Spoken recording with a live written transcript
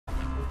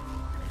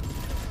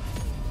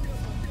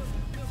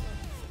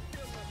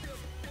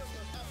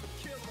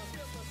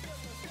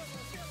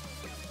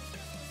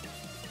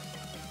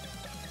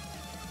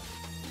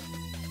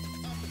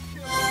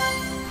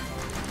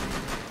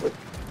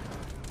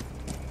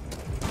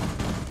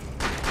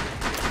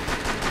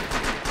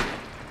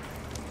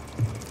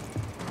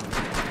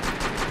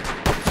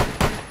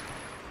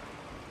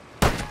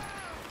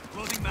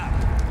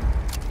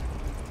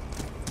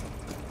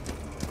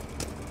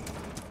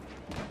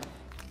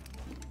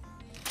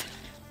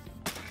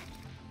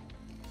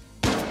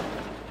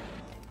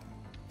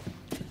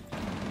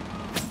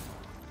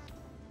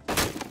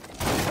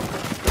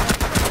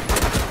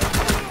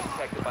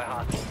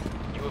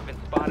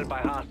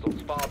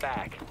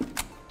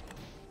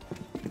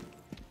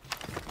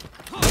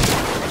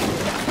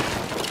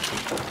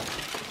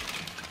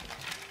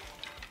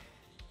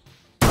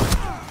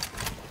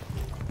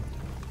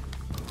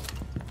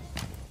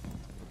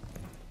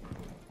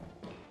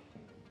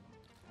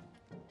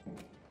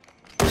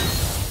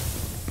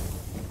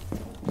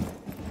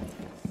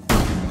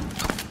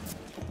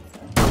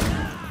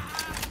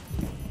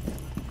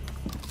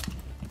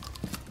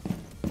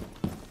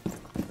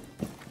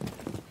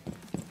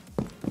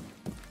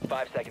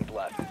5 seconds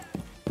left.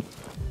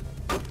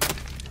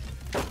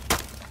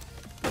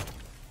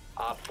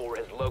 Op 4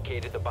 has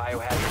located the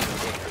biohazard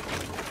container.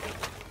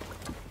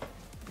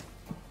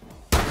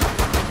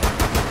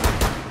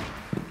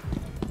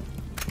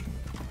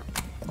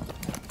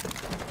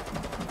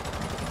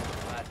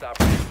 Last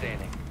operator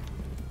standing.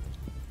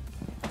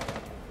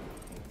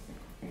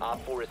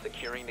 Op 4 is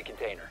securing the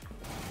container.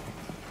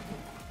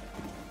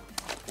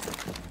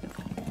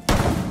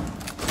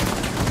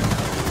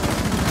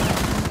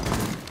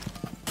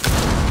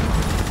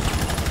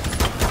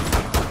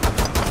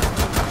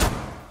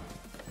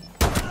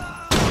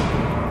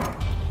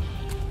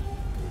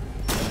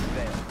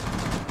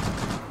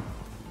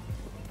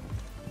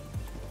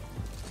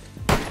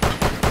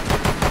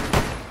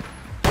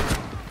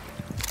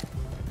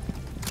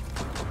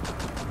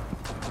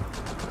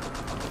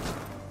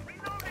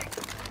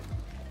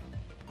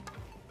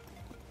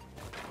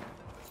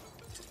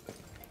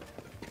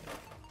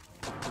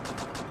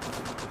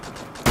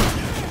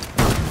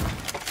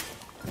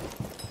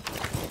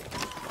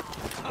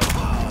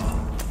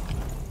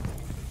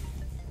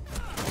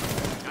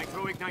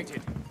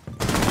 Ignited.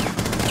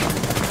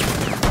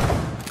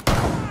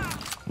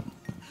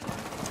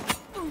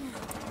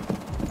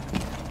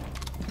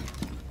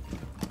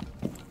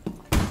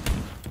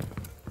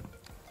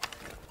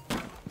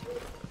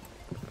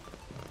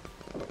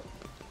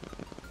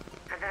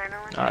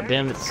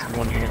 Damn, it's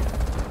one hand.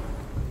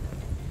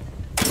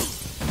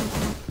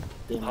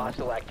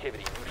 Hostile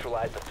activity.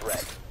 Neutralize the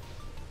threat.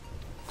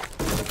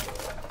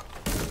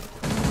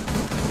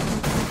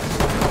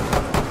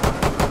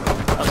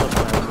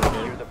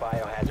 Secure the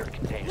biohazard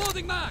container.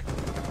 Loading mag.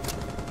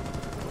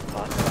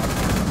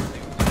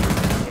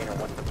 Container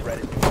once the threat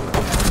is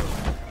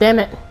neutralized. Damn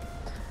it.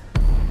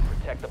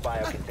 Protect the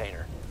bio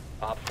container.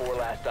 Op 4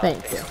 last stop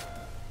Thank standing.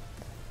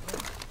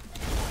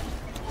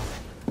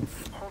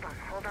 Hold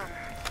on.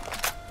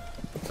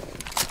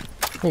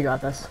 You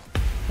got this.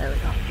 There we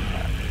go.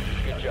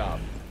 Good job.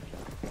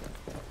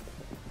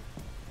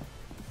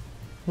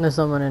 There's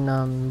someone in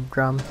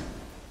drum.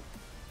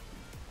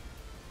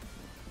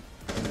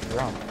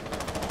 Drum.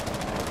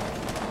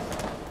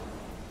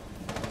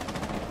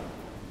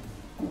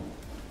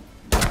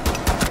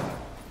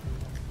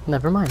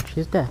 Never mind,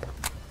 she's dead.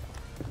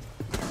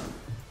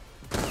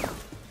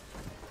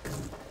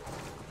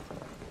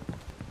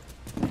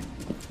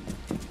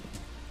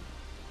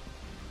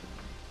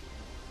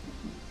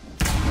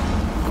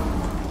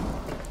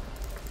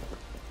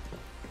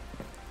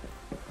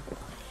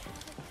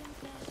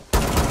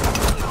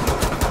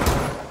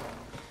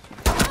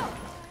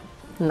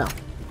 No.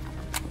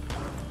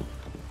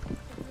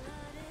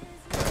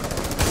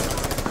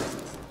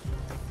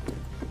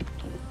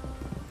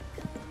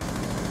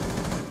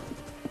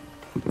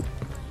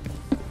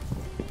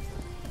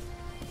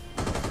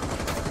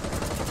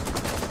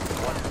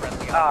 One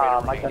friendly Ah,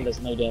 operator my gun remaining.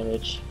 does no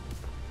damage.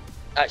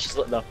 Ah, she's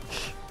lit though.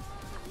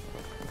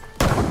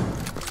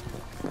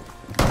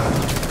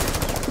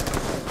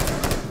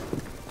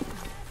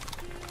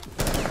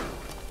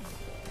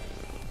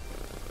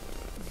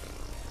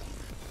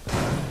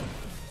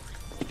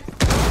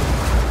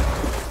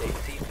 They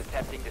ceased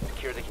attempting to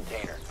secure the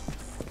container.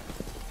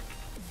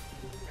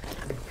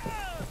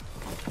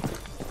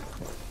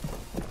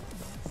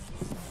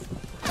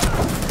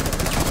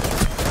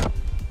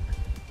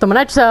 Someone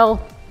at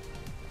cell.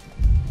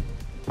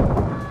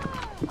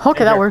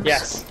 Okay, that works.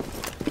 Yes.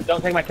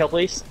 Don't take my kill,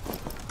 please.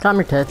 Calm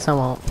your tits, I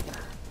won't.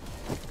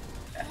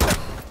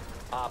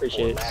 Op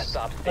Appreciate 4 it. last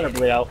stop Let her standing.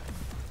 bleed out.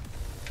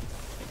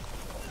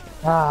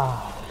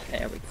 Ah,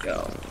 there we go.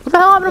 What the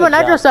hell happened to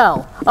my nitro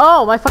cell?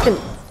 Oh, my fucking...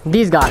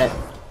 D's got it.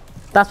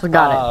 That's what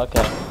got it.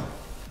 Okay.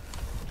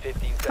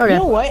 15 seconds. Okay. You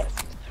know what?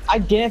 I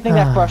didn't think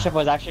that brush up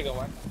was actually gonna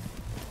work.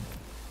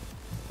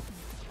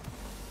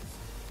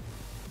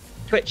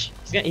 Twitch,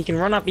 he can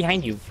run up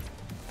behind you.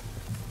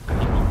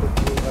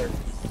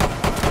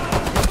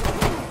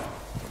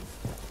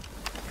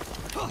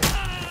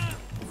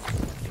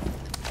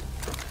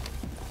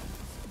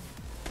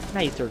 Now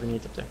you throw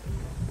grenades up there.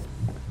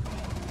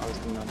 I was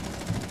going on.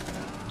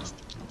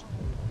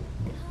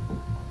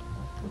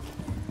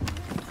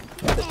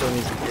 This door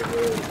needs to be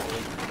really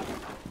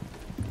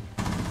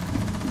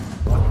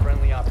One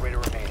friendly operator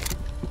remaining.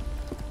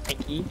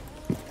 Mikey.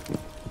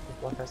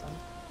 Block us on.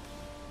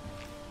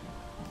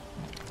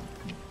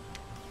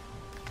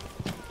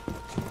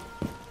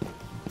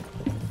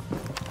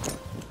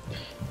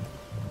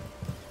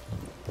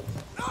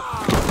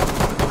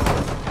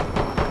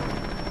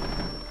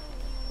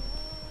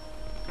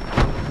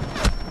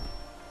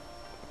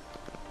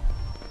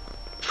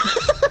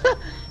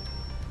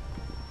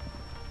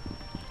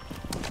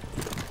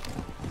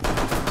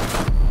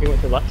 You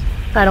went to the left?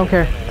 I don't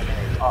care.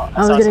 I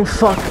was getting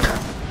fucked.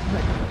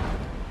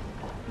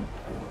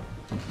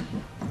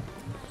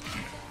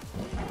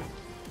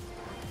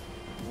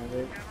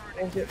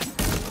 If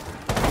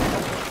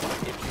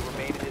you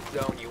remain in this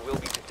zone, you will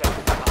be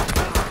detected by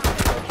hostiles.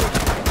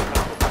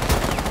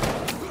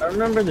 I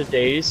remember the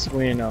days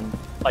when,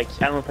 like,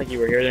 I don't know if like you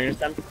were here during this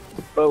time,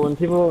 but when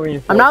people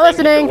were I'm not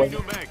listening.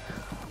 New mag.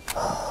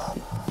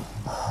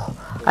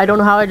 I don't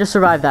know how I just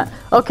survived that.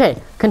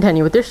 Okay,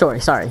 continue with your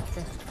story. Sorry.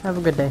 Have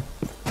a good day.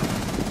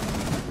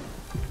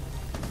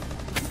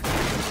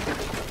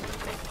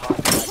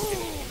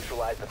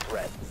 Neutralize the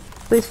threat.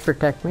 Please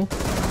protect me. Op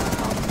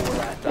 4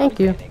 last Thank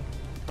you. standing.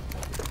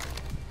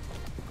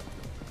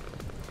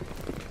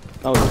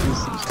 Oh, he's.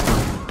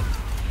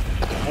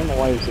 I don't know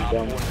why he's so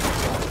dumb.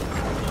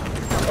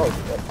 Oh,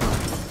 shit.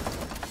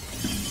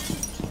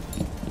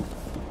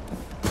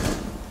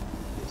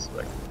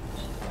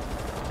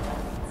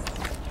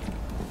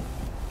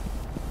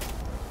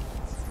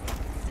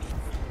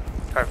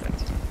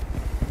 Perfect.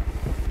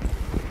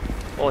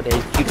 Oh,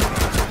 there's cute. So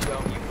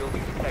you will be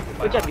detected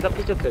by Good job, you got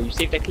pistol kill. You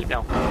saved that clip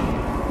now.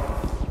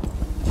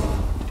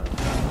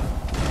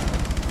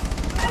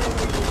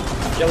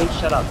 Joey,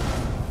 shut up.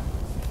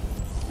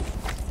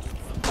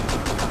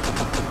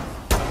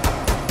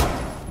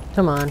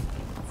 Come on.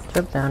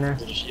 Jump down there.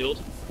 Is it a shield?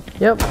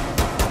 Yep.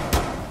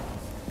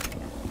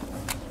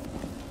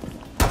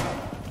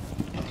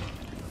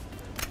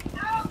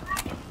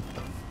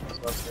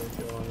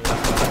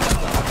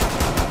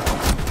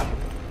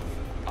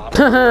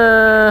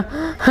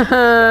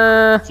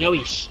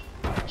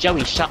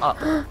 Joey, shut up.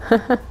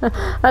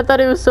 I thought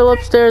he was still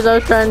upstairs. I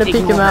was trying to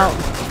peek him out.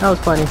 That was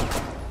funny.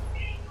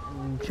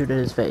 Shoot at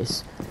his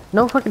face.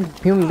 No fucking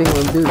human being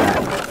will do that.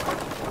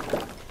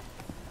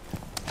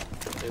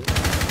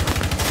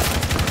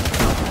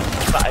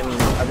 But I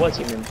mean, I was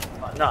human,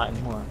 but not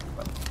anymore.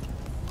 But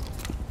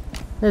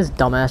This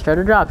dumbass tried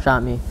to drop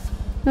shot me.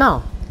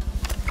 No.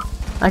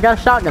 I got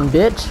a shotgun,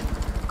 bitch.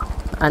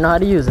 I know how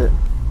to use it.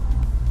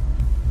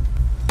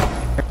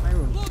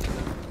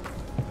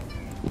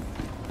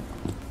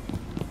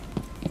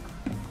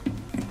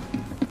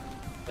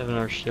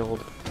 having our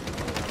shield.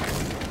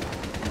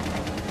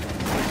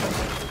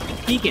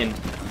 Peeking.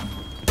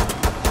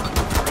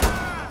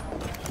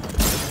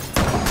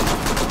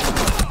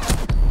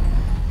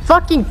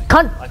 Fucking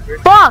cunt!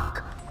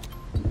 Fuck!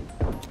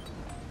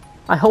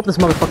 I hope this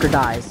motherfucker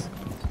dies.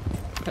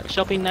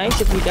 Shall be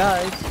nice if he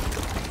dies.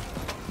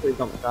 Please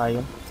don't die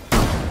again.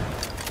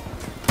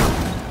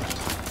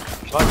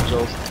 Fuck,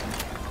 Jules.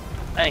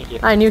 Thank you.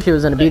 I knew she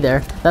was gonna be there.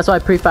 That's why I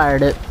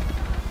pre-fired it.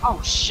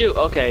 Oh shoot,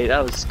 okay,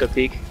 that was a good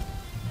peek.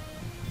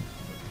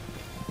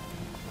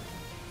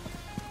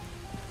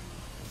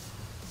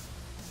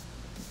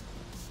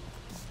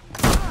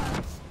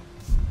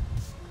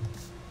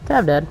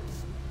 Tab dead.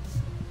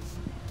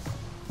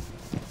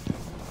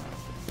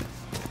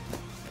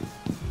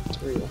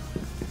 It's real.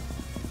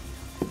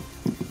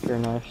 Very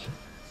nice.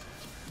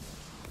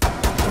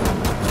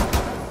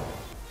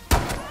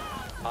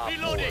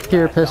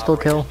 Pure pistol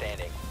kill.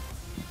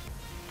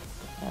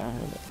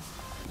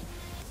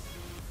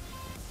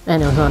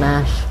 And it was on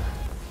Ash.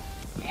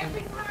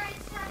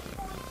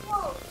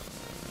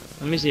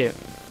 Let me see it.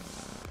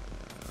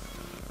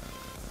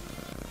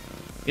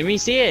 Let me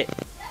see it.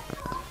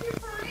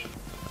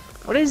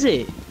 What is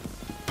it?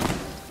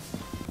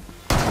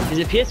 Is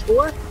it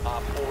PS4?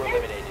 Op 4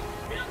 eliminated.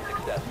 Mission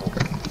successful.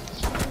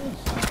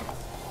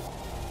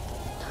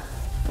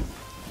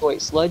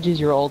 Wait, Sludge is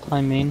your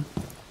all-time main?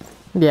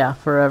 Yeah,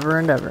 forever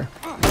and ever.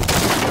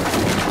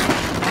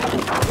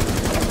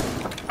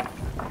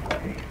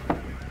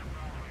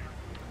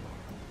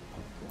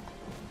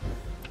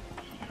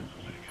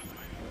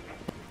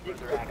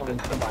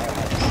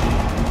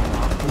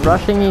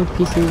 Rushing in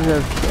pieces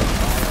of shit.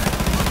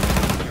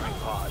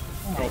 Pause.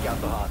 Take out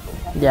the hostile.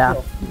 Yeah.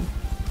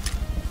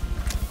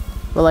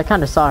 Well, I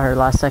kind of saw her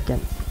last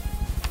second.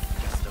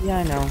 Yeah,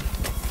 I know.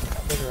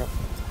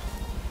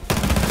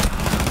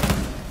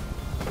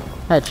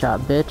 Headshot,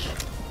 bitch.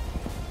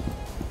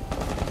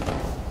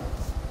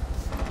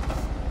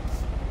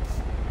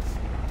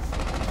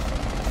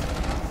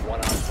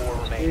 One on 4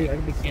 Hey, remaining. I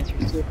could be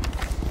cancerous too.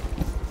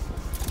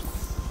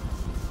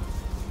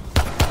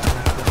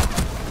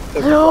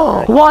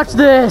 Watch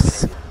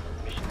this!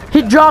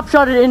 He drop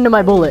shotted into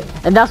my bullet,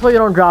 and that's why you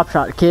don't drop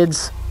shot,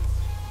 kids.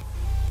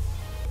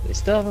 They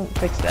still haven't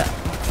fixed that.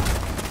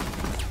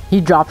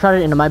 He drop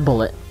shotted into my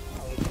bullet.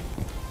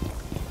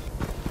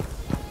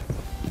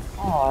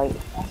 Oh,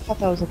 I thought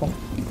that was like a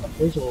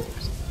visual.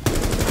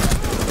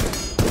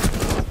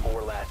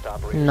 4 last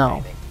operators No.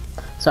 standing.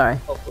 Sorry.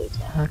 Hopefully it's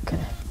not.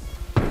 Okay.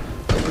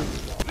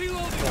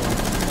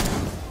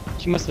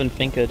 She must have been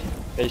finked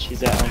because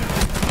she's at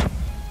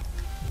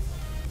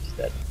she's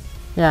dead.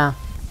 Yeah.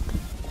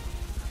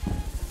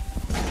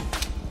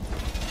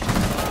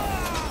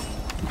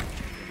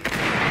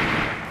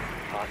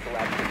 Hostile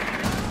activity.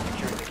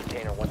 Securing the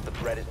container once the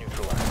threat is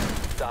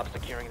neutralized. Stop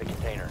securing the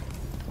container.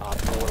 Op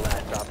 4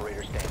 last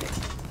operator standing.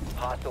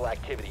 Hostile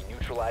activity.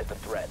 Neutralize the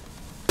threat.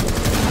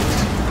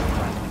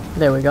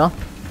 There we go.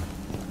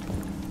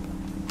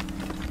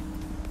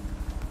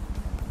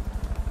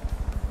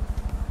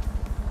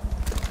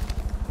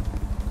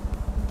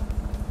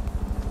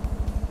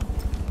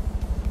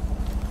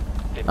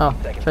 Oh,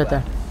 it's right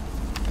there.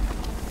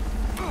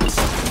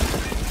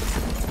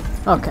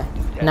 Okay,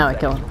 now I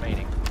kill him.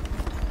 Remaining.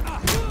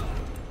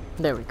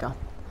 There we go.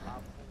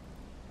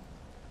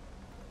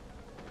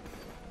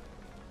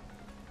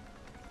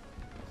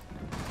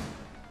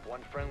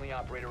 One friendly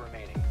operator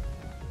remaining.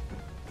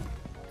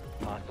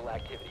 Hostile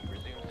activity.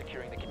 Resume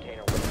securing the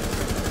container.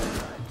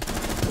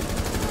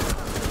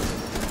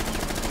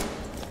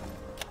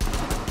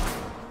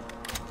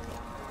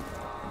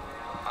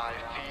 I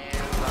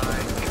feel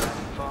like I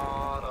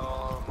fought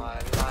all my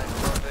life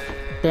for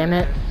this. Damn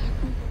it.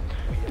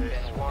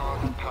 This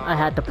one I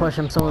had to push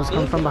him. Someone was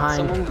coming from behind.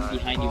 Someone was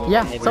behind you.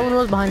 Yeah, someone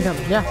was behind him.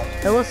 Yeah,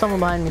 there was someone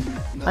behind me.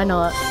 I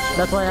know that.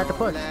 That's why I had to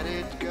push. let it